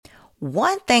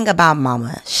One thing about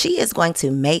mama, she is going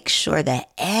to make sure that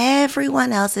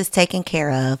everyone else is taken care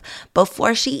of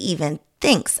before she even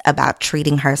thinks about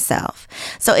treating herself.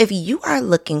 So if you are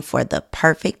looking for the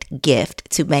perfect gift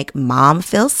to make mom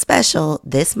feel special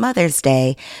this Mother's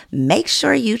Day, make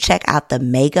sure you check out the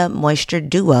Mega Moisture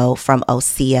Duo from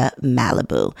Osea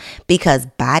Malibu, because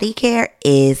body care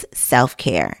is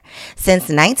self-care. Since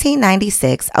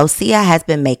 1996, Osea has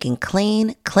been making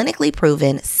clean, clinically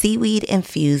proven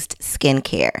seaweed-infused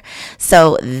skincare.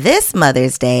 So this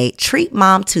Mother's Day, treat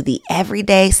mom to the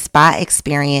everyday spa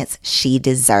experience she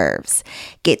deserves.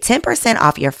 Get 10%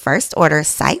 off your first order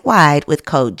site-wide with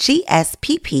code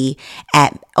GSPP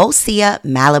at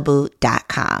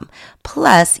OseaMalibu.com.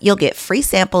 Plus, you'll get free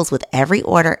samples with every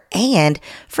order and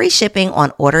free shipping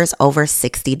on orders over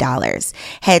 $60.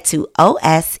 Head to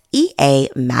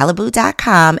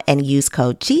OSEAMalibu.com and use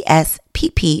code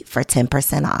GSPP for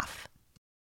 10% off.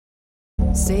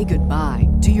 Say goodbye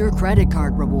to your credit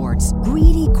card rewards.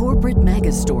 Greedy corporate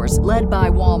mega stores, led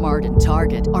by Walmart and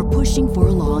Target, are pushing for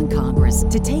a law in Congress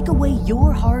to take away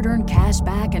your hard-earned cash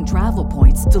back and travel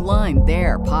points to line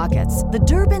their pockets. The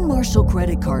Durbin-Marshall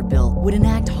credit card bill would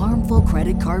enact harmful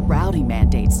credit card routing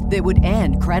mandates that would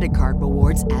end credit card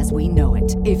rewards as we know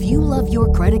it. If you love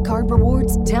your credit card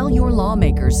rewards, tell your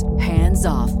lawmakers, hands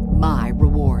off my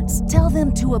rewards. Tell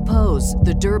them to oppose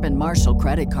the Durbin-Marshall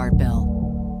credit card bill.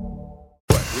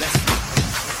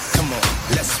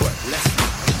 Let's work,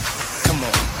 let's come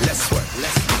on, let's work,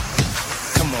 let's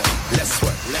come on, let's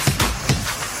work,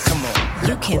 let's come on.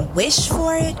 You can wish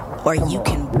for it or you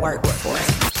can work for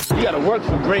it. You gotta work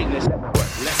for greatness.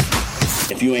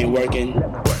 If you ain't working,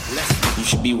 you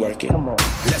should be working. Come on,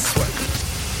 let's work.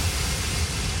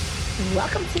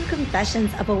 Welcome to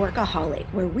Confessions of a Workaholic,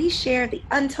 where we share the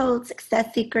untold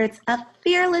success secrets of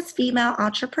fearless female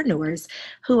entrepreneurs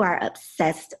who are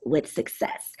obsessed with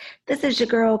success. This is your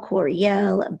girl,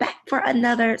 Coriel, back for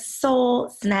another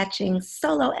soul-snatching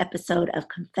solo episode of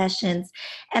Confessions,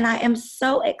 and I am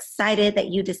so excited that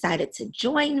you decided to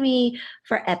join me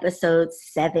for episode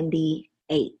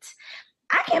 78.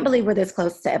 I can't believe we're this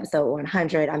close to episode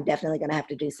 100. I'm definitely going to have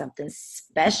to do something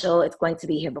special. It's going to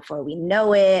be here before we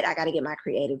know it. I got to get my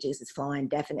creative juices flowing.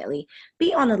 Definitely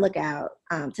be on the lookout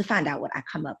to find out what I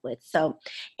come up with. So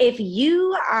if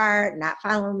you are not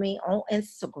following me on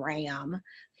Instagram,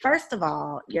 first of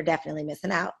all, you're definitely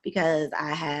missing out because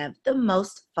I have the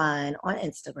most fun on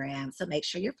Instagram. So make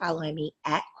sure you're following me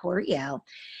at Coriel.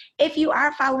 If you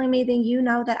are following me, then you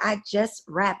know that I just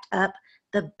wrapped up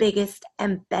the biggest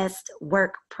and best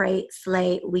Work, Pray,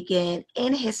 Slay weekend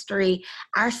in history.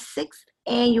 Our sixth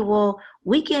annual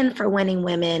Weekend for Winning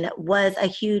Women was a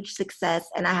huge success,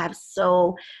 and I have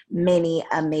so many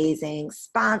amazing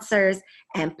sponsors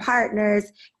and partners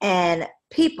and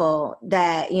people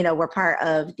that, you know, were part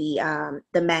of the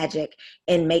magic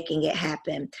in making it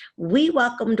happen. We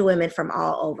welcomed women from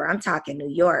all over. I'm talking New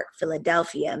York,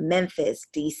 Philadelphia, Memphis,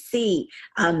 DC.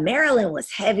 Maryland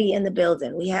was heavy in the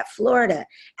building. We had Florida,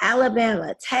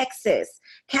 Alabama, Texas,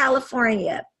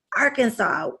 California,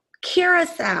 Arkansas.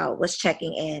 Curacao was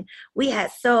checking in. We had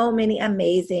so many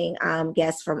amazing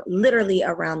guests from literally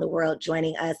around the world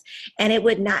joining us, and it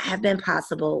would not have been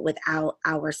possible without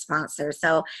our sponsors.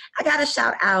 So I got to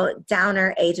shout out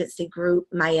Downer Agency Group,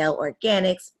 Mael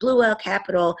Organics, Blue Whale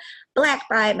Capital, Black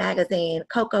Bride Magazine,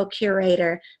 Coco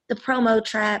Curator, The Promo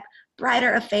Trap,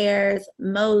 Brighter Affairs,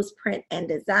 Moe's Print and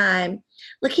Design,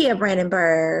 Lakia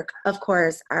Brandenburg, of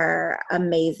course, our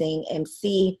amazing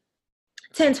MC,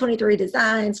 1023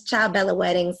 Designs, Child Bella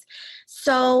Weddings,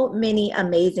 so many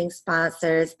amazing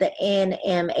sponsors, the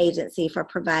NM Agency for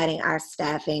providing our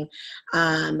staffing.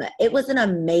 It was an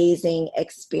amazing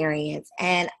experience.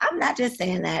 And I'm not just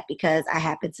saying that because I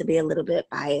happen to be a little bit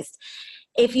biased.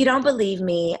 If you don't believe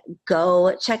me,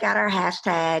 go check out our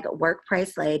hashtag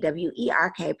WorkPraySlay,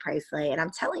 WERK Pray and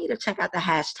I'm telling you to check out the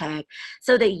hashtag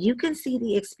so that you can see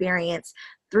the experience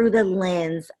through the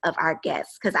lens of our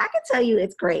guests. Because I can tell you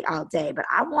it's great all day, but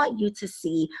I want you to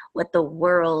see what the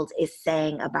world is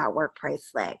saying about Work, Pray,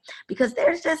 Slay. Because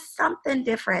there's just something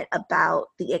different about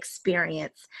the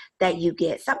experience that you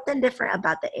get, something different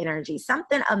about the energy,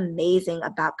 something amazing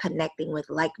about connecting with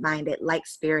like-minded,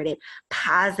 like-spirited,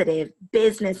 positive,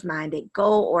 business-minded,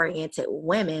 goal-oriented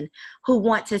women who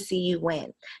want to see you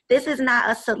win. This is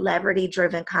not a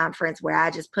celebrity-driven conference where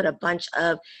I just put a bunch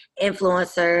of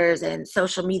influencers and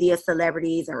social media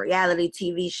celebrities and reality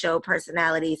TV show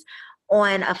personalities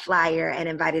on a flyer and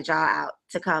invited y'all out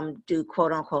to come do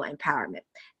quote unquote empowerment.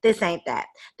 This ain't that.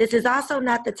 This is also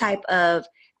not the type of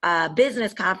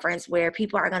business conference where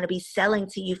people are going to be selling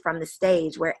to you from the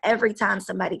stage, where every time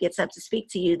somebody gets up to speak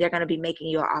to you, they're going to be making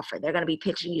you an offer. They're going to be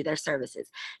pitching you their services.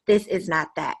 This is not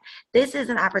that. This is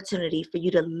an opportunity for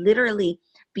you to literally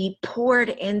be poured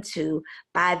into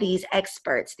by these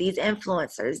experts, these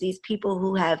influencers, these people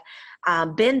who have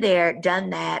been there, done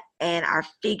that, and are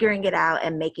figuring it out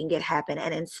and making it happen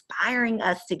and inspiring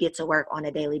us to get to work on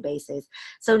a daily basis.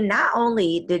 So not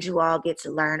only did you all get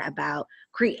to learn about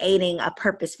creating a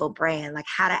purposeful brand, like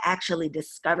how to actually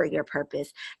discover your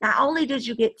purpose, not only did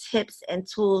you get tips and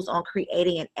tools on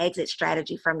creating an exit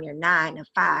strategy from your 9 to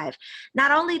 5,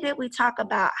 not only did we talk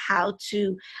about how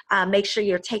to make sure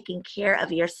you're taking care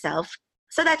of yourself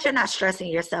so that you're not stressing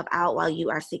yourself out while you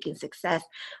are seeking success,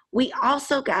 we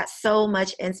also got so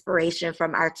much inspiration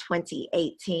from our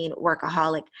 2018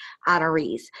 Workaholic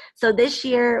honorees. So this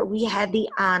year we had the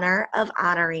honor of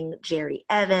honoring Jerry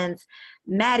Evans,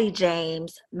 Maddie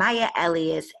James, Maya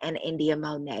Elias, and India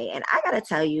Monet. And I gotta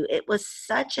tell you, it was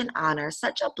such an honor,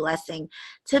 such a blessing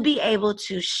to be able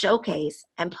to showcase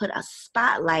and put a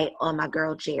spotlight on my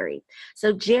girl, Jerry.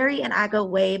 So Jerry and I go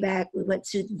way back. We went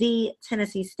to the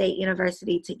Tennessee State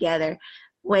University together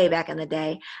way back in the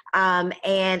day.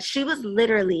 And she was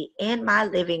literally in my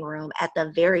living room at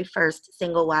the very first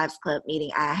Single Wives Club meeting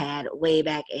I had way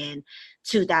back in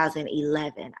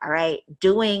 2011, all right,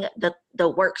 doing the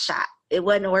workshop. It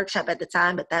wasn't a workshop at the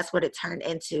time, but that's what it turned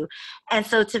into. And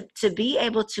so to be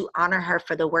able to honor her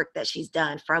for the work that she's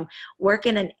done, from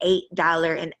working an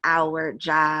 $8 an hour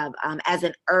job as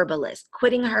an herbalist,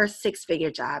 quitting her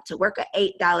 6-figure job to work an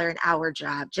 $8 an hour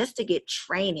job just to get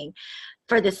training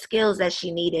for the skills that she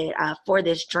needed for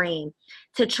this dream,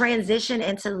 to transition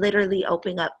into literally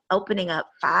opening up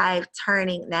 5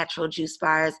 turning natural juice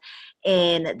bars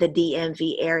in the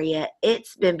DMV area.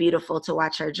 It's been beautiful to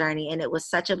watch her journey, and it was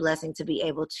such a blessing to be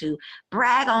able to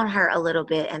brag on her a little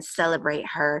bit and celebrate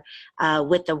her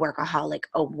with the Workaholic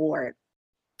Award.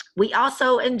 We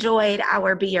also enjoyed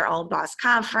our Be Your Own Boss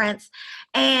conference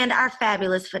and our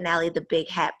fabulous finale, the Big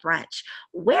Hat Brunch.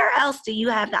 Where else do you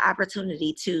have the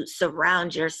opportunity to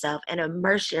surround yourself and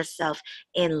immerse yourself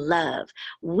in love?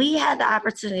 We had the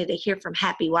opportunity to hear from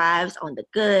happy wives on the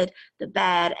good, the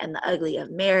bad, and the ugly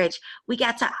of marriage. We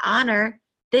got to honor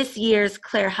this year's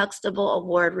Claire Huxtable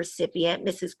Award recipient,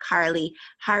 Mrs. Carly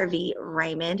Harvey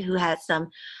Raymond, who had some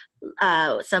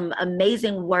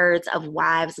amazing words of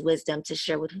wives' wisdom to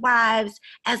share with wives,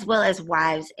 as well as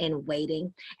wives in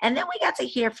waiting. And then we got to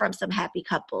hear from some happy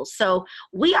couples. So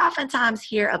we oftentimes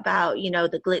hear about,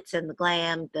 the glitz and the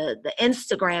glam, the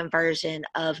Instagram version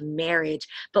of marriage,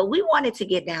 but we wanted to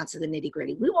get down to the nitty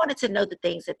gritty. We wanted to know the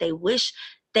things that they wish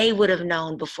they would have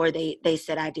known before they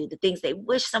said I do, the things they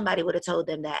wish somebody would have told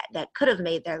them that could have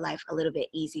made their life a little bit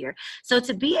easier. So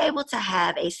to be able to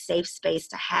have a safe space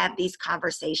to have these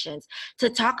conversations, to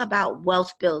talk about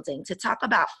wealth building, to talk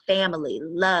about family,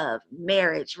 love,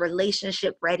 marriage,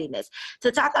 relationship readiness,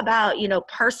 to talk about,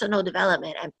 personal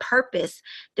development and purpose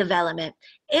development,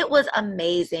 it was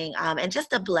amazing and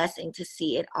just a blessing to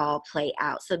see it all play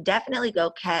out. So definitely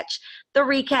go catch the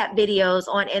recap videos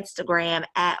on Instagram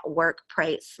at Work,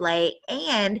 Pray, Slay.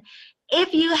 And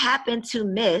if you happen to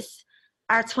miss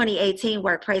our 2018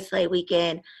 Work, Pray, Slay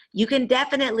weekend, you can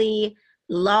definitely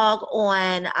log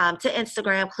on to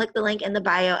Instagram, click the link in the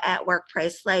bio at Work, Pray,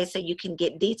 Slay so you can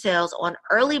get details on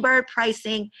early bird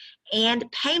pricing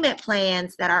and payment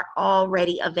plans that are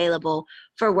already available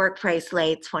for Work, Pray,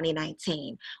 Slay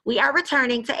 2019. We are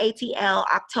returning to ATL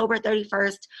October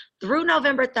 31st through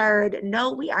November 3rd.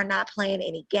 No, we are not playing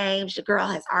any games. Your girl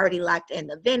has already locked in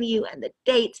the venue and the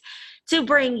date to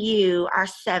bring you our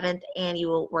 7th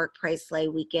annual Work, Pray, Slay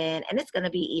weekend, and it's going to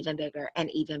be even bigger and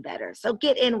even better. So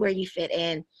get in where you fit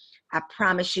in. I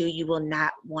promise you, you will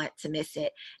not want to miss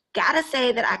it. Gotta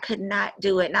say that I could not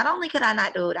do it. Not only could I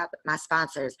not do it without my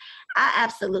sponsors, I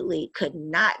absolutely could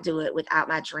not do it without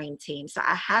my dream team. So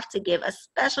I have to give a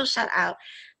special shout out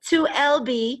to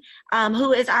LB,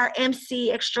 who is our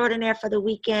MC extraordinaire for the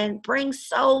weekend. Brings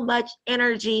so much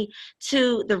energy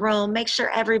to the room. Make sure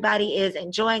everybody is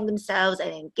enjoying themselves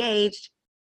and engaged.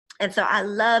 And so I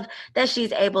love that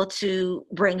she's able to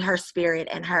bring her spirit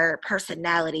and her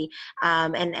personality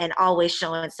and always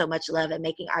showing so much love and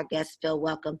making our guests feel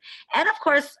welcome. And of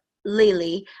course,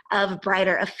 Lily of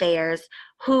Brighter Affairs,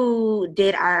 who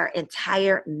did our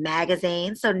entire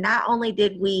magazine. So not only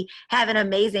did we have an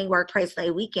amazing Work, Pray, Slay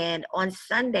weekend, on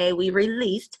Sunday we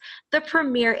released the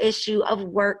premiere issue of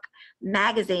Work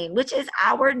Magazine, which is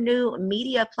our new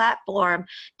media platform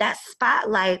that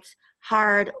spotlights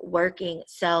hard-working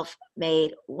self-made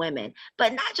self-made women.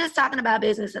 But not just talking about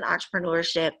business and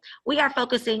entrepreneurship. We are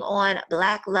focusing on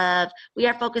Black love. We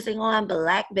are focusing on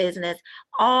Black business,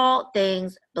 all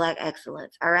things Black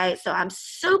excellence. All right. So I'm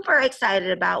super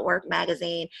excited about Work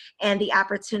Magazine and the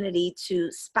opportunity to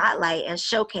spotlight and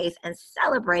showcase and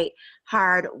celebrate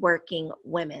hardworking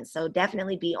women. So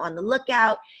definitely be on the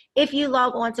lookout. If you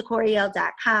log on to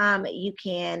Coriel.com, you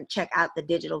can check out the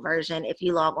digital version. If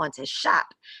you log on to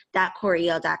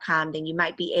shop.Coriel.com, then you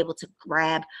might be able to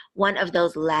grab one of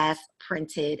those last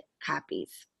printed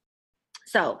copies.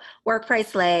 So Work Pray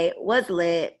Slay was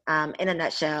lit in a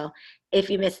nutshell. If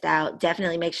you missed out,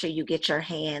 definitely make sure you get your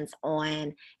hands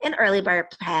on an early bird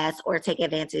pass or take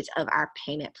advantage of our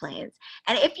payment plans.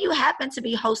 And if you happen to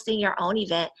be hosting your own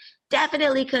event,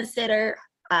 definitely consider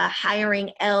hiring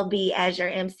LB as your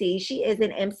MC. She is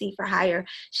an MC for hire.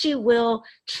 She will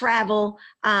travel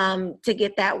to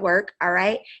get that work, all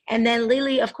right? And then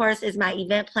Lily, of course, is my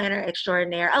event planner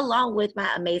extraordinaire, along with my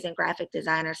amazing graphic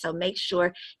designer. So make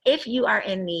sure if you are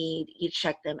in need, you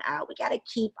check them out. We got to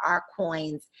keep our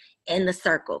coins in the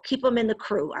circle, keep them in the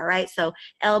crew, all right? So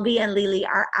LB and Lily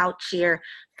are out here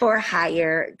for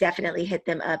hire. Definitely hit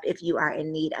them up if you are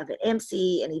in need of an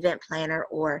MC, an event planner,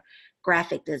 or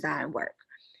graphic design work.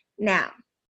 Now,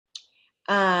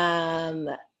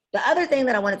 the other thing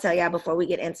that I want to tell y'all before we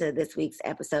get into this week's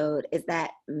episode is that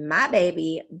my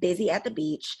baby, Busy at the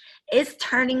Beach, is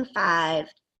turning 5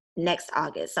 next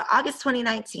August. So August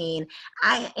 2019,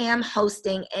 I am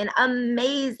hosting an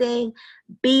amazing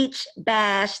beach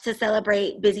bash to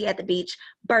celebrate Busy at the Beach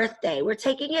birthday. We're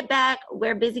taking it back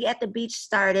where Busy at the Beach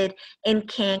started in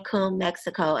Cancun,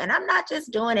 Mexico. And I'm not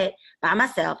just doing it by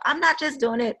myself. I'm not just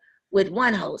doing it with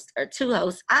one host or two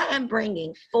hosts. I am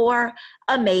bringing 4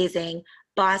 amazing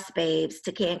boss babes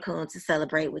to Cancun to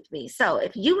celebrate with me. So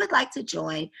if you would like to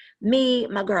join me,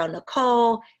 my girl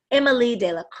Nicole, Emily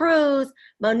De La Cruz,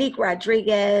 Monique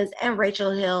Rodriguez, and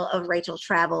Rachel Hill of Rachel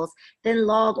Travels, then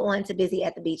log on to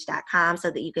busyatthebeach.com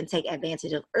so that you can take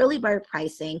advantage of early bird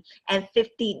pricing and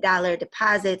 $50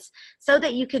 deposits so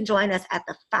that you can join us at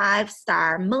the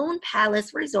 5-star Moon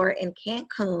Palace Resort in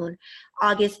Cancun,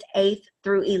 August 8th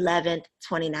through 11th,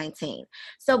 2019.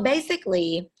 So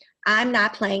basically, I'm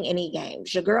not playing any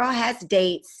games. Your girl has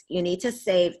dates. You need to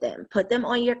save them. Put them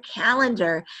on your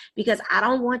calendar because I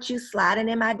don't want you sliding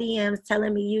in my DMs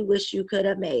telling me you wish you could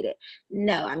have made it.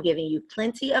 No, I'm giving you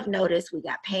plenty of notice. We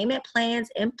got payment plans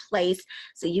in place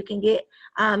so you can get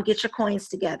your coins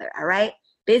together, all right?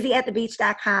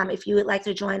 Busyatthebeach.com if you would like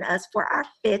to join us for our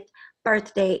 5th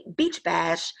birthday beach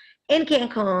bash in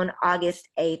Cancun, August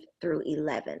 8th through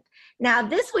 11th. Now,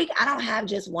 this week, I don't have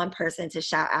just one person to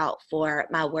shout out for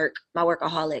my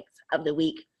workaholics of the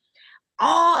week.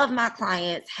 All of my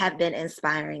clients have been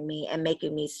inspiring me and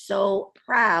making me so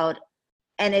proud,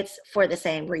 and it's for the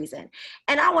same reason.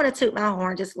 And I want to toot my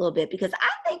horn just a little bit because I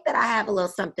think that I have a little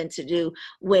something to do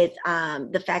with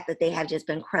the fact that they have just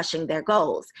been crushing their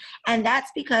goals. And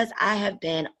that's because I have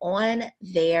been on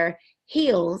their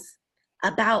heels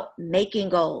about making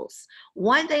goals.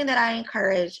 One thing that I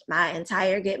encourage my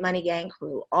entire Get Money Gang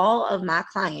crew, all of my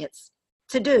clients,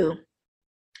 to do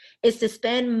is to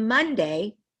spend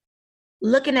Monday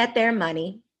looking at their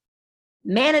money,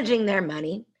 managing their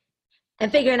money,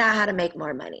 and figuring out how to make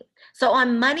more money. So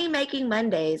on Money Making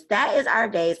Mondays, that is our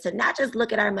days to not just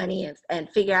look at our money and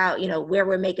figure out, where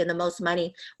we're making the most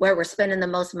money, where we're spending the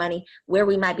most money, where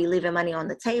we might be leaving money on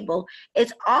the table.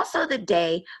 It's also the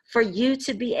day for you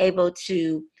to be able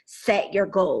to set your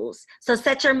goals. So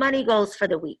set your money goals for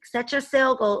the week. Set your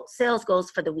sales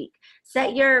goals for the week.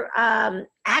 Set your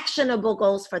actionable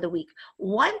goals for the week.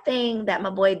 One thing that my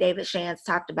boy David Shands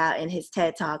talked about in his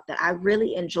TED Talk that I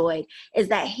really enjoyed is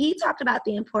that he talked about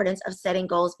the importance of setting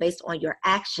goals based on your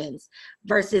actions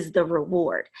versus the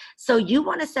reward. So you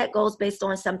want to set goals based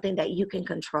on something that you can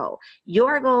control.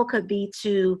 Your goal could be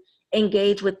to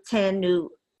engage with 10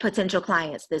 new potential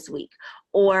clients this week,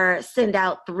 or send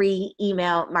out 3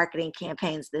 email marketing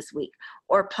campaigns this week,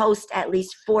 or post at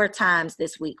least 4 times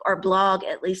this week, or blog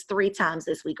at least 3 times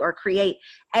this week, or create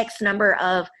X number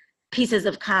of pieces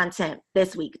of content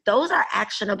this week. Those are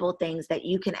actionable things that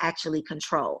you can actually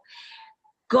control.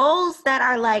 Goals that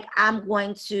are like, I'm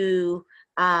going to,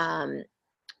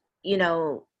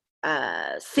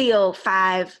 seal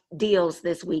 5 deals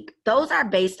this week. Those are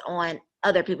based on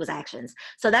other people's actions.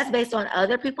 So that's based on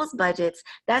other people's budgets.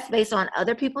 That's based on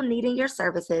other people needing your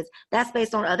services. That's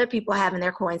based on other people having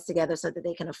their coins together so that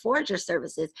they can afford your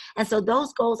services. And so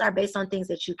those goals are based on things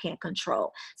that you can't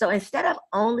control. So instead of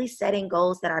only setting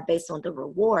goals that are based on the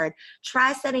reward,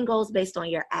 try setting goals based on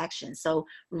your actions. So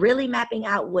really mapping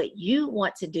out what you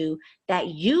want to do that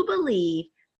you believe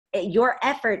your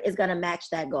effort is going to match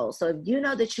that goal. So if you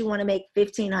know that you want to make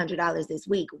 $1,500 this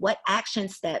week, what action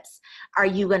steps are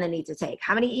you going to need to take?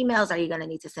 How many emails are you going to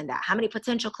need to send out? How many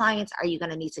potential clients are you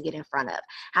going to need to get in front of?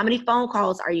 How many phone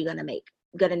calls are you going to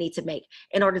need to make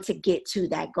in order to get to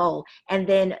that goal? And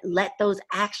then let those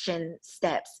action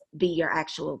steps be your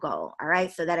actual goal. All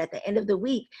right. So that at the end of the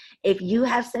week, if you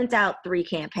have sent out 3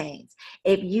 campaigns,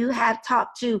 if you have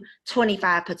talked to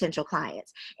 25 potential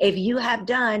clients, if you have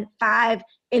done 5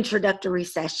 introductory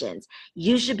sessions,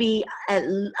 you should be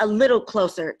a little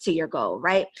closer to your goal,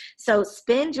 right? So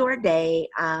spend your day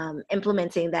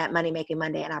implementing that Money Making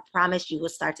Monday, and I promise you will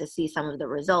start to see some of the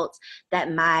results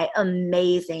that my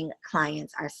amazing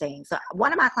clients are seeing. So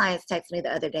one of my clients texted me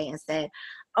the other day and said,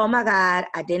 oh my God,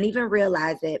 I didn't even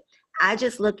realize it. I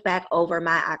just looked back over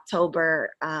my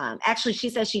October. Actually, she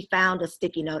said she found a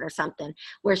sticky note or something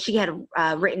where she had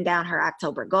written down her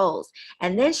October goals.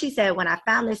 And then she said, when I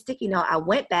found this sticky note, I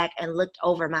went back and looked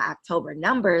over my October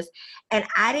numbers, and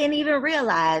I didn't even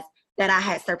realize that I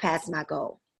had surpassed my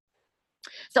goal.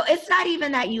 So it's not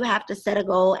even that you have to set a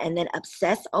goal and then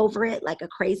obsess over it like a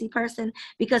crazy person,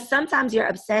 because sometimes your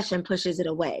obsession pushes it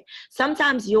away.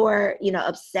 Sometimes your,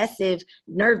 obsessive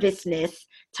nervousness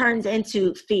turns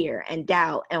into fear and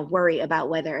doubt and worry about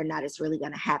whether or not it's really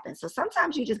going to happen. So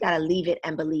sometimes you just got to leave it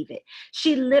and believe it.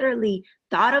 She literally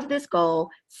thought of this goal,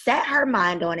 set her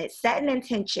mind on it, set an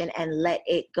intention, and let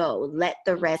it go. Let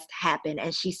the rest happen.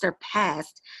 And she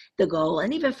surpassed the goal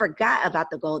and even forgot about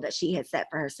the goal that she had set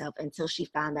for herself until she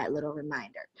found that little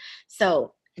reminder.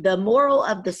 So the moral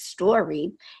of the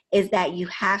story is that you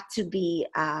have to be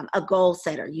a goal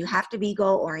setter. You have to be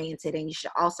goal oriented, and you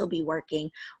should also be working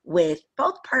with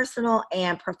both personal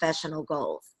and professional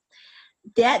goals.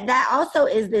 That also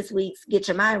is this week's Get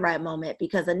Your Mind Right moment,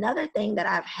 because another thing that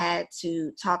I've had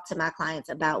to talk to my clients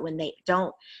about when they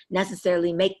don't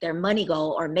necessarily make their money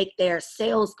goal or make their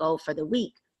sales goal for the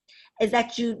week is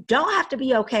that you don't have to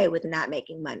be okay with not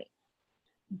making money.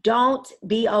 Don't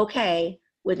be okay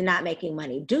with not making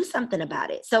money. Do something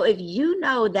about it. So if you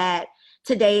know that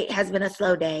today has been a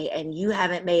slow day and you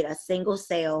haven't made a single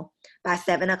sale by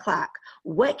 7 o'clock,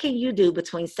 what can you do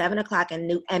between 7 o'clock and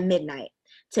midnight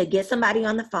to get somebody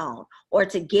on the phone, or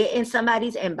to get in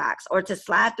somebody's inbox, or to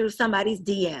slide through somebody's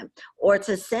DM, or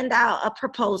to send out a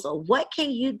proposal? What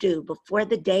can you do before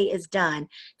the day is done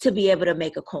to be able to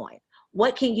make a coin?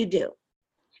 What can you do?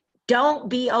 Don't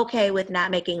be okay with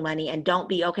not making money, and don't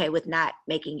be okay with not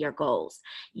making your goals.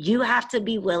 You have to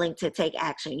be willing to take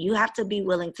action. You have to be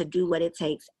willing to do what it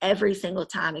takes every single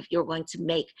time if you're going to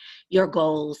make your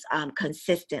goals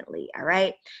consistently, all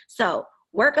right? So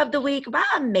work of the week, my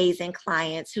amazing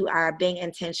clients who are being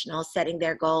intentional, setting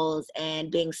their goals, and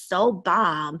being so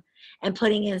bomb and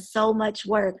putting in so much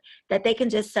work that they can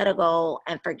just set a goal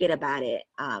and forget about it.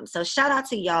 So shout out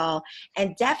to y'all.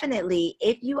 And definitely,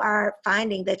 if you are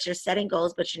finding that you're setting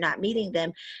goals but you're not meeting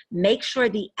them, make sure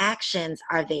the actions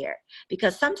are there.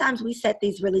 Because sometimes we set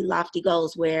these really lofty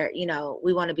goals where,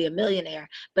 we want to be a millionaire,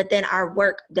 but then our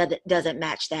work doesn't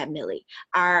match that milli.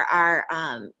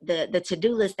 The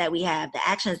to-do list that we have, the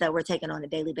actions that we're taking on a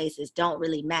daily basis don't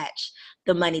really match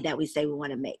the money that we say we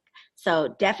want to make.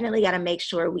 So definitely got to make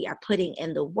sure we are putting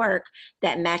in the work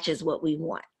that matches what we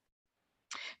want.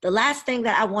 The last thing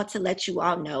that I want to let you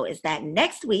all know is that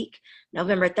next week,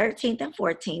 November 13th and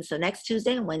 14th, so next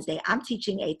Tuesday and Wednesday, I'm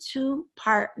teaching a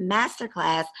 2-part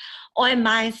masterclass on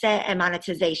mindset and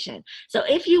monetization. So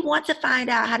if you want to find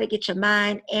out how to get your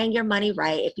mind and your money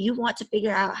right, if you want to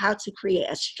figure out how to create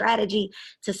a strategy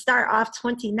to start off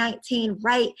 2019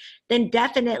 right, then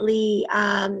definitely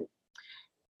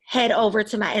head over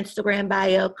to my Instagram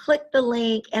bio, click the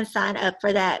link, and sign up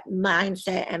for that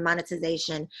mindset and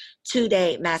monetization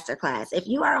 2-day masterclass. If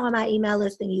you are on my email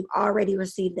list, then you've already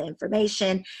received the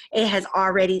information. It has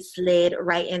already slid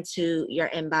right into your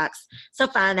inbox. So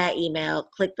find that email,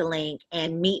 click the link,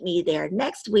 and meet me there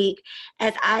next week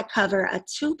as I cover a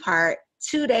 2-part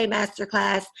 2-day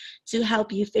masterclass to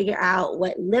help you figure out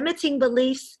what limiting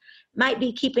beliefs might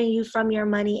be keeping you from your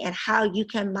money and how you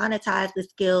can monetize the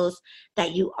skills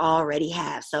that you already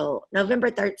have. So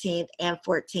November 13th and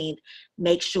 14th,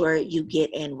 make sure you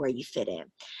get in where you fit in.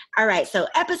 All right, so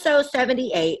episode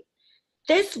 78,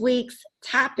 this week's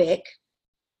topic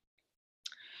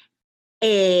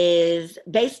is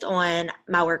based on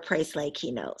my Work Pray Slay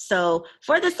keynote. So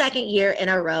for the second year in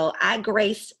a row, I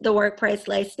graced the Work Pray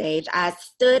Slay stage. I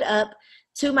stood up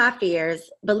to my fears.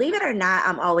 Believe it or not,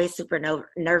 I'm always super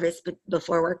nervous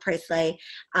before Work Pray Slay.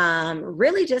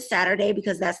 Really just Saturday,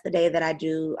 because that's the day that I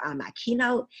do my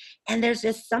keynote. And there's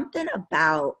just something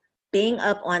about being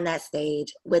up on that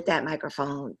stage with that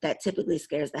microphone, that typically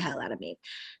scares the hell out of me.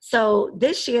 So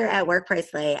this year at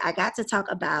Workplace Slay, I got to talk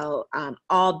about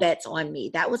all bets on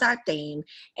me. That was our theme.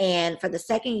 And for the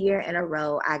second year in a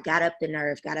row, I got up the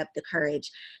nerve, got up the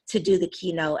courage to do the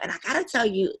keynote. And I got to tell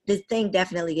you, this thing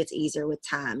definitely gets easier with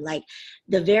time. Like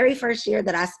the very first year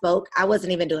that I spoke, I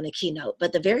wasn't even doing a keynote,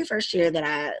 but the very first year that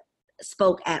I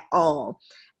spoke at all,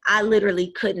 I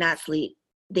literally could not sleep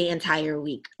the entire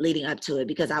week leading up to it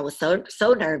because I was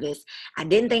so nervous. I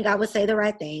didn't think I would say the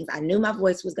right things. I knew my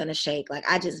voice was going to shake. Like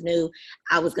I just knew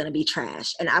I was going to be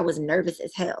trash, and I was nervous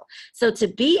as hell. So to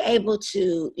be able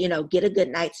to, get a good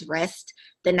night's rest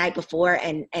the night before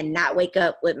and not wake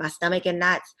up with my stomach in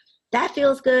knots, that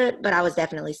feels good, but I was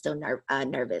definitely still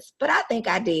nervous. But I think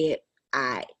I did.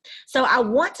 So I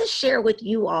want to share with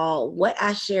you all what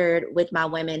I shared with my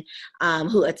women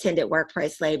who attended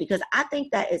Workplace Slay, because I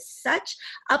think that is such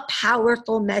a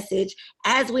powerful message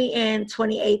as we end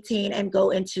 2018 and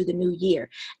go into the new year.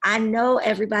 I know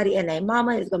everybody and their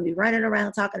mama is going to be running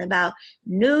around talking about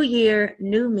new year,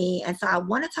 new me. And so I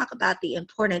want to talk about the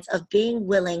importance of being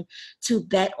willing to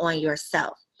bet on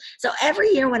yourself. So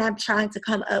every year when I'm trying to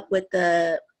come up with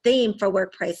the theme for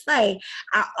Workplace Slay,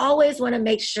 I always want to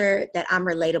make sure that I'm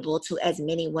relatable to as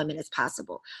many women as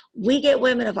possible. We get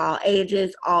women of all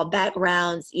ages, all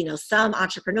backgrounds, some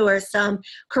entrepreneurs, some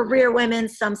career women,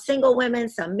 some single women,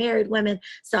 some married women,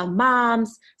 some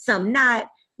moms, some not.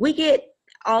 We get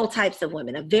all types of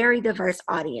women, a very diverse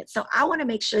audience. So I want to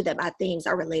make sure that my themes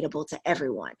are relatable to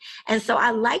everyone. And so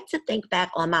I like to think back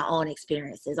on my own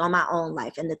experiences, on my own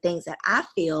life, and the things that I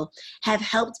feel have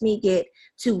helped me get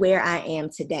to where I am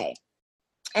today.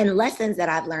 And lessons that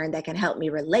I've learned that can help me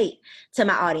relate to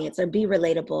my audience or be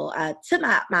relatable to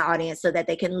my audience so that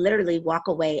they can literally walk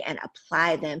away and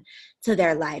apply them to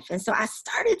their life. And so I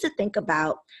started to think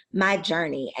about my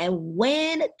journey and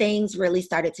when things really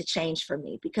started to change for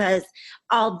me, because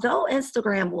although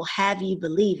Instagram will have you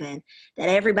believing that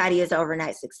everybody is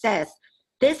overnight success,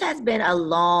 this has been a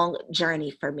long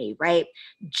journey for me, right?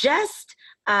 Just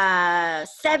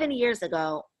 7 years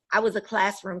ago, I was a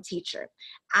classroom teacher.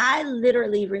 I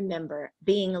literally remember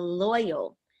being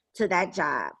loyal to that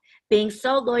job, being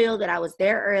so loyal that I was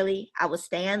there early. I was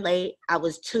staying late. I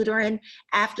was tutoring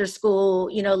after school,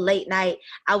 late night.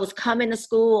 I was coming to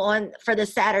school for the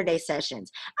Saturday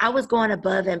sessions. I was going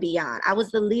above and beyond. I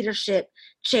was the leadership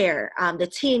chair, the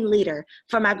team leader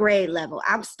for my grade level.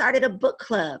 I started a book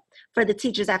club for the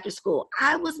teachers after school.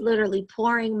 I was literally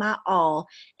pouring my all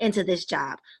into this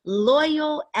job,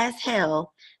 loyal as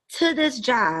hell to this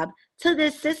job, to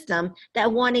this system that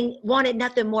wanted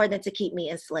nothing more than to keep me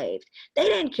enslaved. They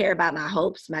didn't care about my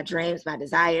hopes, my dreams, my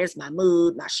desires, my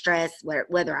mood, my stress,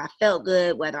 whether I felt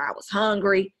good, whether I was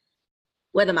hungry,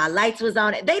 whether my lights was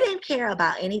on. They didn't care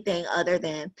about anything other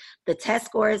than the test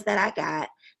scores that I got,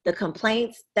 the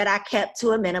complaints that I kept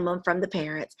to a minimum from the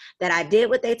parents, that I did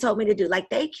what they told me to do. Like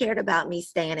they cared about me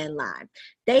staying in line.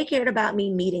 They cared about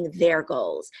me meeting their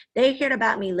goals. They cared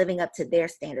about me living up to their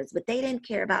standards, but they didn't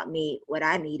care about me, what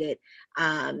I needed,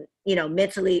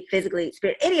 mentally, physically,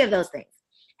 spirit, any of those things.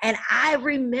 And I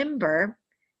remember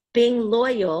being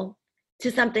loyal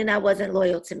to something that wasn't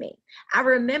loyal to me. I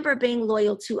remember being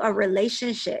loyal to a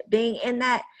relationship, being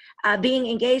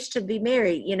engaged to be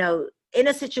married, in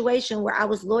a situation where I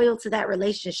was loyal to that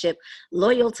relationship,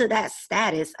 loyal to that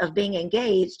status of being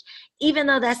engaged, even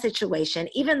though that situation,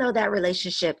 even though that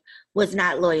relationship was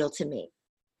not loyal to me.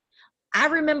 I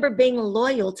remember being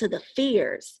loyal to the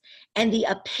fears and the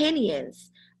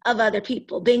opinions of other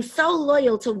people, being so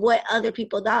loyal to what other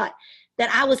people thought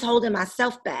that I was holding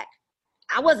myself back.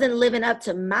 I wasn't living up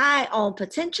to my own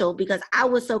potential because I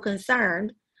was so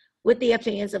concerned with the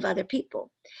opinions of other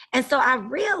people. And so I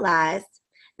realized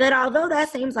that although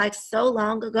that seems like so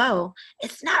long ago,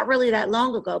 it's not really that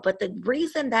long ago. But the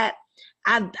reason that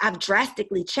I've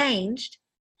drastically changed,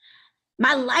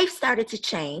 my life started to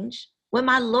change when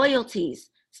my loyalties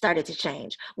started to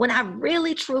change, when I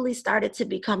really truly started to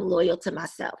become loyal to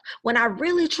myself, when I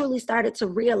really truly started to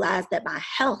realize that my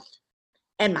health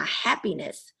and my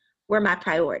happiness were my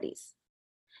priorities.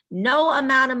 No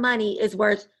amount of money is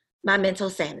worth my mental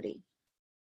sanity.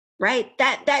 Right?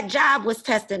 That job was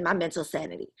testing my mental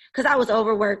sanity because I was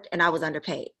overworked and I was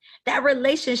underpaid. That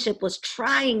relationship was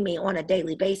trying me on a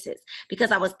daily basis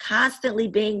because I was constantly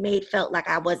being felt like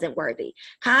I wasn't worthy,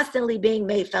 constantly being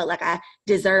felt like I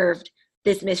deserved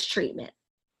this mistreatment.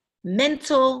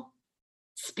 Mental,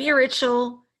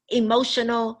 spiritual,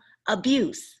 emotional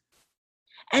abuse.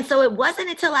 And so it wasn't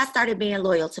until I started being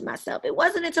loyal to myself. It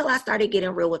wasn't until I started getting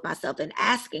real with myself and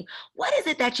asking, what is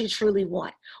it that you truly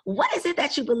want? What is it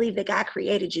that you believe that God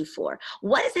created you for?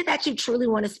 What is it that you truly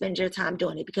want to spend your time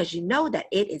doing it? Because you know that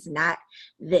it is not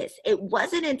this. It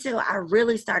wasn't until I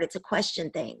really started to question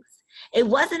things. It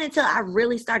wasn't until I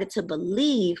really started to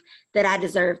believe that I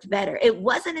deserved better. It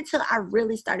wasn't until I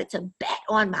really started to bet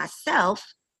on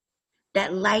myself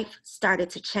that life started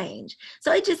to change.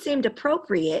 So it just seemed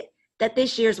appropriate that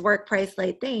this year's Workplace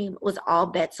Slay theme was all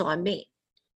bets on me.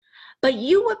 But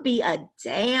you would be a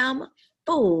damn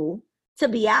fool to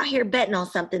be out here betting on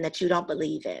something that you don't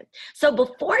believe in. So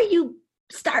before you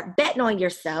start betting on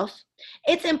yourself,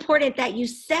 it's important that you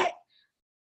set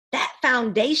that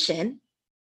foundation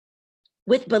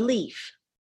with belief.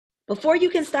 Before you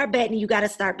can start betting, you got to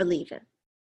start believing,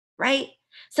 right?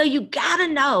 So you got to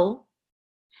know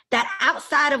that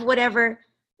outside of whatever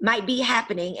might be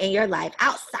happening in your life,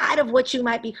 outside of what you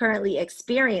might be currently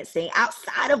experiencing,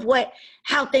 outside of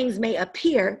how things may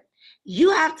appear,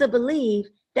 you have to believe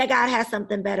that God has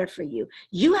something better for you.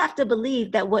 You have to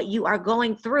believe that what you are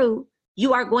going through,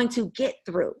 you are going to get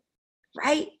through,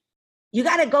 right? You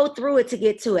got to go through it to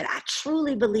get to it. I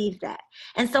truly believe that.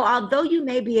 And so although you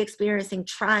may be experiencing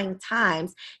trying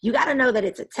times, you got to know that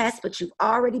it's a test, but you've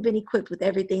already been equipped with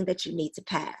everything that you need to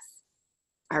pass.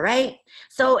 All right.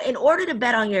 So in order to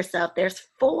bet on yourself, there's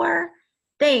 4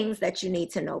 things that you need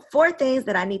to know, 4 things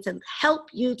that I need to help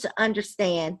you to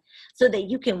understand so that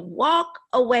you can walk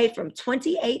away from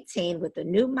 2018 with a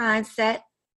new mindset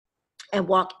and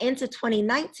walk into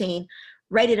 2019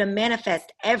 ready to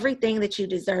manifest everything that you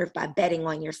deserve by betting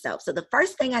on yourself. So the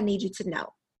first thing I need you to know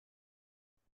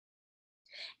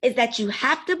is that you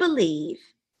have to believe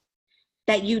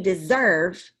that you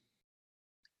deserve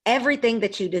everything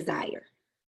that you desire.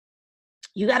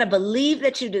 You got to believe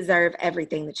that you deserve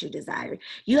everything that you desire.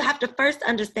 You have to first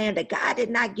understand that God did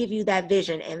not give you that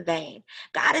vision in vain.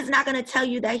 God is not going to tell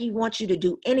you that he wants you to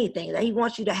do anything, that he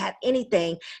wants you to have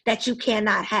anything that you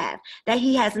cannot have, that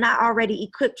he has not already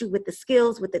equipped you with the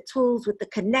skills, with the tools, with the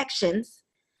connections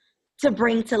to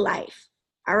bring to life.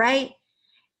 All right?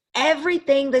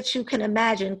 Everything that you can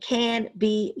imagine can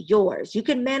be yours. You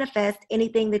can manifest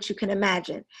anything that you can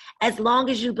imagine as long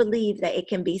as you believe that it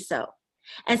can be so.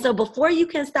 And so before you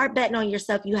can start betting on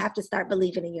yourself, you have to start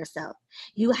believing in yourself.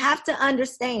 You have to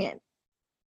understand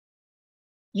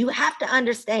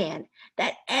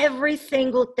that every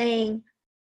single thing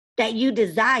that you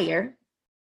desire,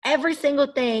 every single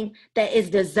thing that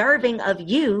is deserving of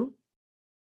you,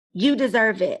 you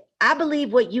deserve it. I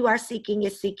believe what you are seeking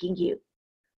is seeking you.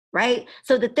 Right?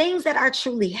 So the things that are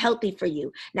truly healthy for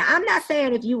you. Now, I'm not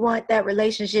saying if you want that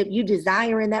relationship, you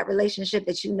desire in that relationship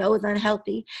that you know is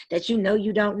unhealthy, that you know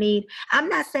you don't need. I'm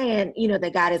not saying,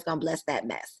 that God is going to bless that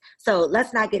mess. So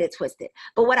let's not get it twisted.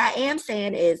 But what I am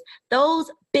saying is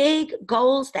those big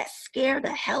goals that scare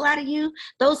the hell out of you,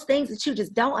 those things that you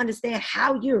just don't understand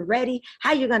how you're ready,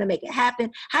 how you're going to make it happen,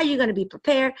 how you're going to be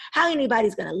prepared, how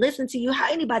anybody's going to listen to you,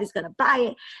 how anybody's going to buy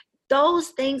it. Those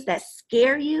things that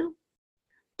scare you,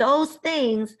 those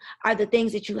things are the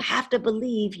things that you have to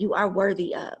believe you are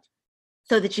worthy of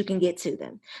so that you can get to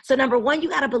them. So number 1, you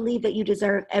got to believe that you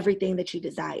deserve everything that you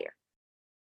desire.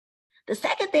 The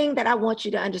second thing that I want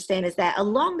you to understand is that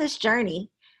along this journey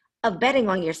of betting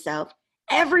on yourself,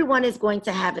 everyone is going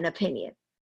to have an opinion,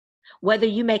 whether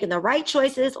you're making the right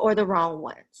choices or the wrong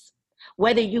ones,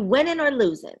 whether you winning or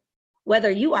losing, whether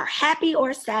you are happy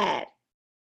or sad.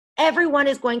 Everyone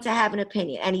is going to have an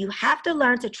opinion, and you have to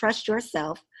learn to trust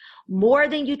yourself more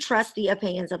than you trust the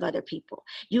opinions of other people.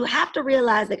 You have to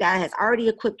realize that God has already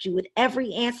equipped you with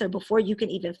every answer before you can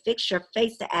even fix your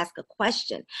face to ask a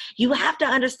question. You have to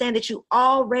understand that you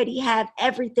already have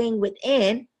everything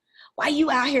within. Why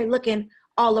you out here looking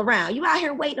all around? You out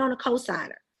here waiting on a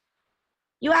cosigner.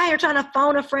 You out here trying to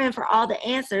phone a friend for all the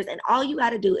answers, and all you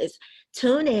got to do is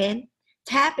tune in,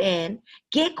 tap in,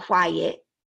 get quiet,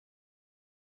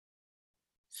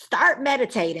 start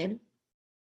meditating,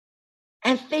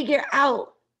 and figure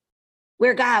out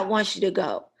where God wants you to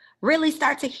go. Really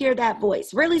start to hear that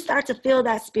voice. Really start to feel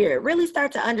that spirit. Really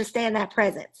start to understand that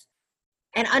presence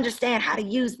and understand how to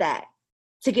use that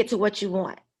to get to what you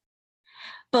want.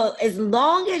 But as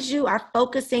long as you are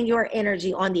focusing your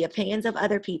energy on the opinions of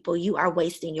other people, you are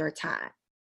wasting your time.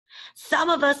 Some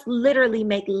of us literally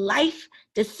make life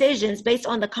decisions based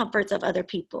on the comforts of other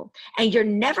people, and you're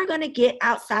never going to get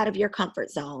outside of your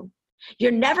comfort zone.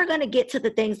 You're never going to get to the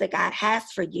things that God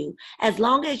has for you as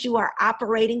long as you are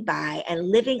operating by and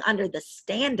living under the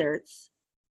standards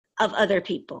of other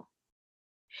people.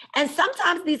 And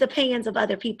sometimes these opinions of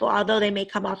other people, although they may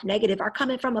come off negative, are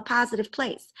coming from a positive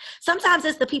place. Sometimes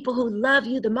it's the people who love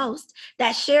you the most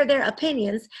that share their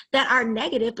opinions that are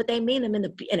negative, but they mean them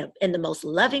in the most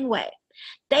loving way.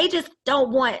 They just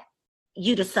don't want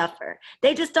you to suffer.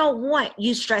 They just don't want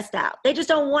you stressed out. They just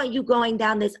don't want you going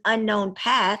down this unknown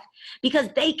path because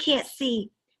they can't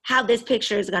see how this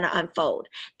picture is going to unfold.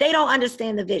 They don't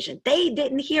understand the vision. They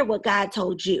didn't hear what God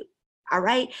told you. All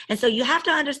right. And so you have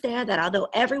to understand that although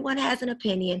everyone has an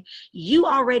opinion, you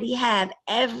already have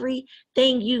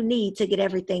everything you need to get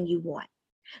everything you want.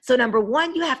 So number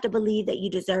one, you have to believe that you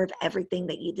deserve everything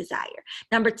that you desire.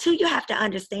 Number two, you have to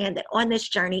understand that on this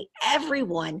journey,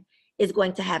 everyone is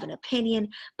going to have an opinion,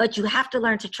 but you have to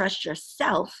learn to trust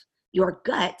yourself, your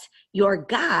gut, your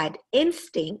God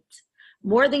instinct,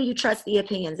 more than you trust the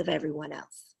opinions of everyone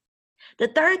else. The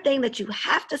third thing that you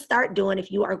have to start doing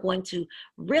if you are going to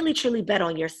really, truly bet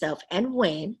on yourself and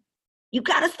win, you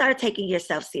got to start taking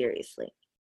yourself seriously.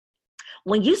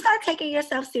 When you start taking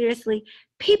yourself seriously,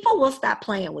 people will stop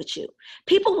playing with you.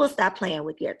 People will stop playing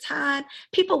with your time.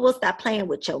 People will stop playing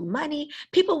with your money.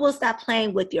 People will stop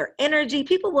playing with your energy.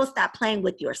 People will stop playing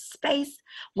with your space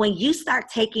when you start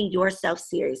taking yourself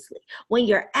seriously. When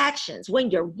your actions, when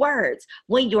your words,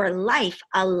 when your life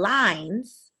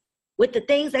aligns with the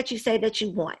things that you say that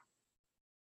you want,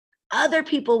 other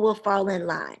people will fall in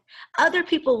line. Other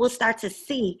people will start to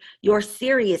see your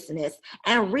seriousness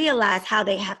and realize how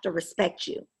they have to respect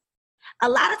you. A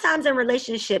lot of times in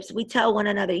relationships, we tell one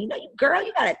another, girl,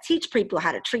 you got to teach people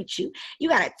how to treat you. You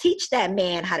got to teach that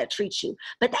man how to treat you.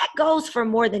 But that goes for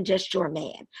more than just your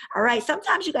man. All right.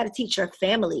 Sometimes you got to teach your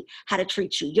family how to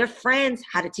treat you, your friends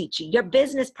how to teach you, your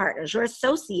business partners, your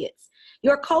associates,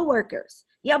 your coworkers,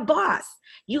 your boss.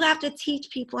 You have to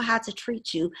teach people how to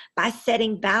treat you by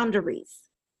setting boundaries,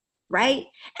 right?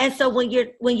 And so when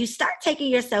you start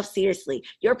taking yourself seriously,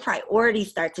 your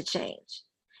priorities start to change.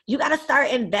 You got to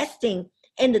start investing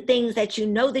in the things that you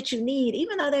know that you need,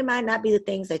 even though they might not be the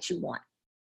things that you want,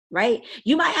 right?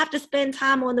 You might have to spend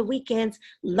time on the weekends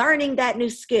learning that new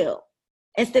skill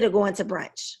instead of going to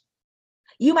brunch.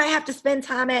 You might have to spend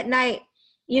time at night,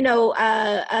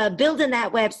 building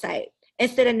that website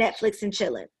instead of Netflix and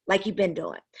chilling like you've been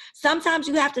doing. Sometimes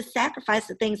you have to sacrifice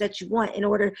the things that you want in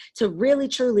order to really,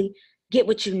 truly get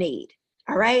what you need,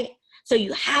 all right? So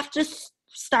you have to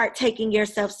start taking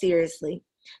yourself seriously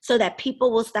so that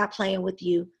people will stop playing with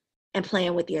you and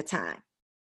playing with your time.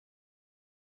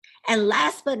 And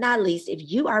last but not least,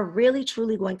 if you are really,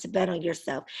 truly going to bet on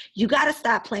yourself, you got to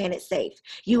stop playing it safe.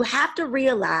 You have to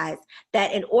realize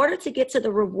that in order to get to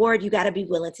the reward, you got to be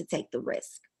willing to take the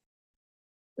risk.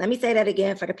 Let me say that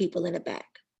again for the people in the back.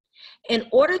 In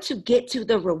order to get to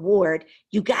the reward,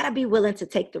 you got to be willing to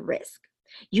take the risk.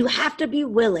 You have to be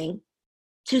willing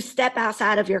to step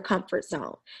outside of your comfort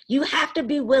zone. You have to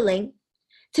be willing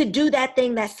to do that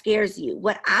thing that scares you.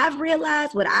 What I've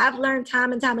realized, what I've learned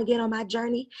time and time again on my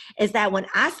journey is that when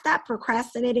I stop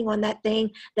procrastinating on that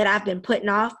thing that I've been putting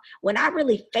off, when I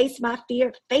really face my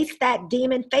fear, face that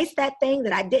demon, face that thing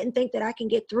that I didn't think that I can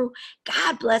get through,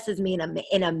 God blesses me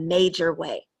in a major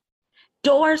way.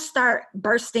 Doors start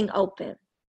bursting open,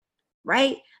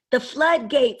 right? The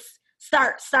floodgates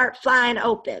start flying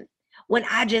open when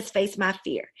I just face my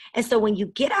fear. And so when you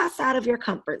get outside of your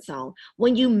comfort zone,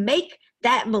 when you make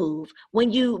that move,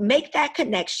 when you make that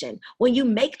connection, when you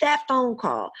make that phone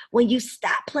call, when you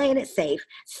stop playing it safe,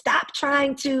 stop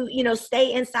trying to,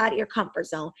 stay inside your comfort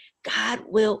zone, God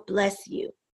will bless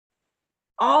you.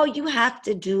 All you have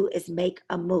to do is make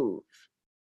a move.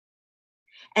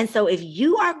 And so if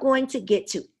you are going to get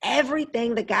to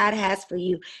everything that God has for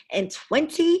you in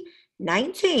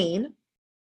 2019,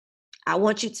 I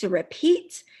want you to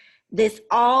repeat this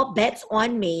all bets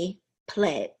on me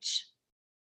pledge.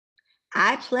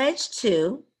 I pledge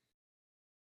to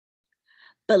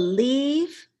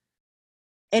believe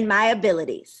in my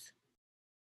abilities.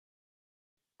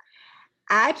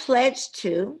 I pledge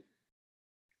to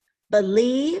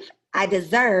believe I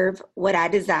deserve what I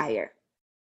desire.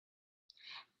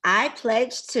 I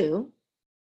pledge to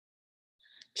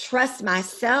trust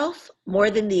myself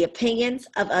more than the opinions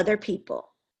of other people.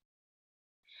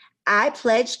 I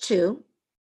pledge to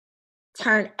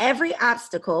turn every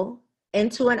obstacle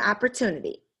into an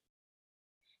opportunity.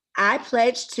 I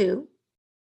pledge to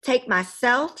take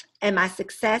myself and my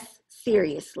success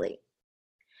seriously.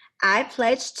 I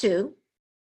pledge to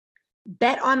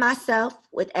bet on myself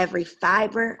with every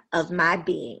fiber of my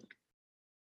being.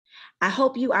 I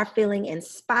hope you are feeling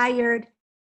inspired,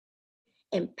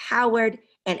 empowered,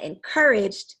 and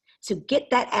encouraged to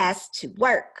get that ass to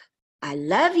work. I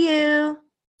love you.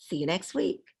 See you next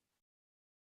week.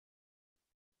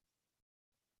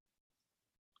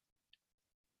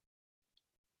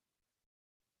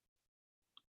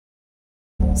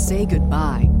 Say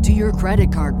goodbye to your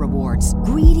credit card rewards.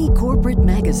 Greedy corporate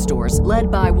mega stores,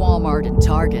 led by Walmart and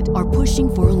Target, are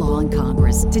pushing for a law in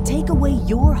Congress to take away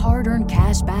your hard-earned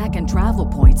cash back and travel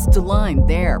points to line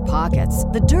their pockets.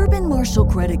 The Durbin-Marshall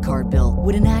credit card bill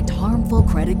would enact harmful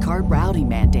credit card routing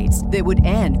mandates that would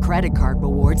end credit card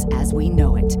rewards as we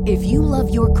know it. If you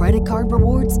love your credit card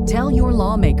rewards, tell your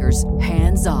lawmakers,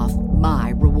 hands off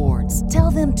my rewards. Tell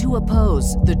them to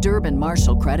oppose the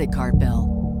Durbin-Marshall credit card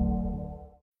bill.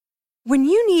 When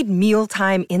you need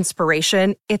mealtime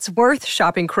inspiration, it's worth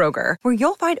shopping Kroger, where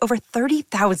you'll find over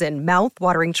 30,000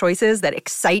 mouth-watering choices that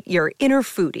excite your inner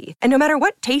foodie. And no matter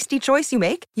what tasty choice you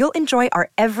make, you'll enjoy our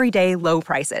everyday low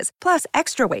prices, plus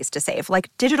extra ways to save,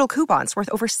 like digital coupons worth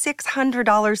over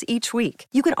 $600 each week.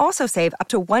 You can also save up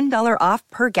to $1 off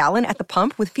per gallon at the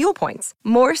pump with fuel points.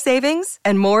 More savings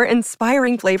and more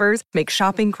inspiring flavors make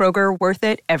shopping Kroger worth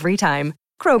it every time.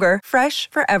 Kroger, fresh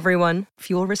for everyone.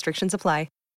 Fuel restrictions apply.